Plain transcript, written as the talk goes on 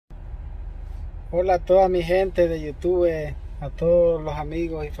Hola a toda mi gente de YouTube, a todos los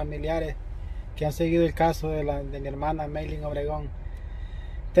amigos y familiares que han seguido el caso de mi hermana Maylin Obregón.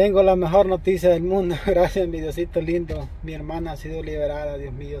 Tengo la mejor noticia del mundo, gracias mi Diosito lindo. Mi hermana ha sido liberada,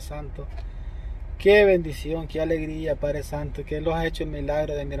 Dios mío santo. Qué bendición, qué alegría, Padre Santo, que Él los ha hecho el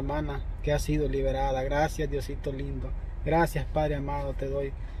milagro de mi hermana que ha sido liberada. Gracias Diosito lindo. Gracias Padre amado te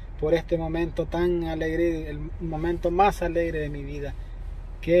doy por este momento tan alegre, el momento más alegre de mi vida.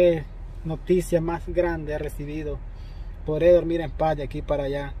 Qué noticia más grande he recibido. Podré dormir en paz de aquí para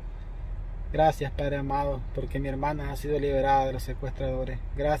allá. Gracias Padre amado, porque mi hermana ha sido liberada de los secuestradores.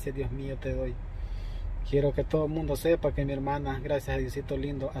 Gracias Dios mío te doy. Quiero que todo el mundo sepa que mi hermana, gracias a Diosito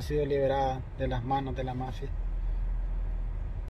lindo, ha sido liberada de las manos de la mafia.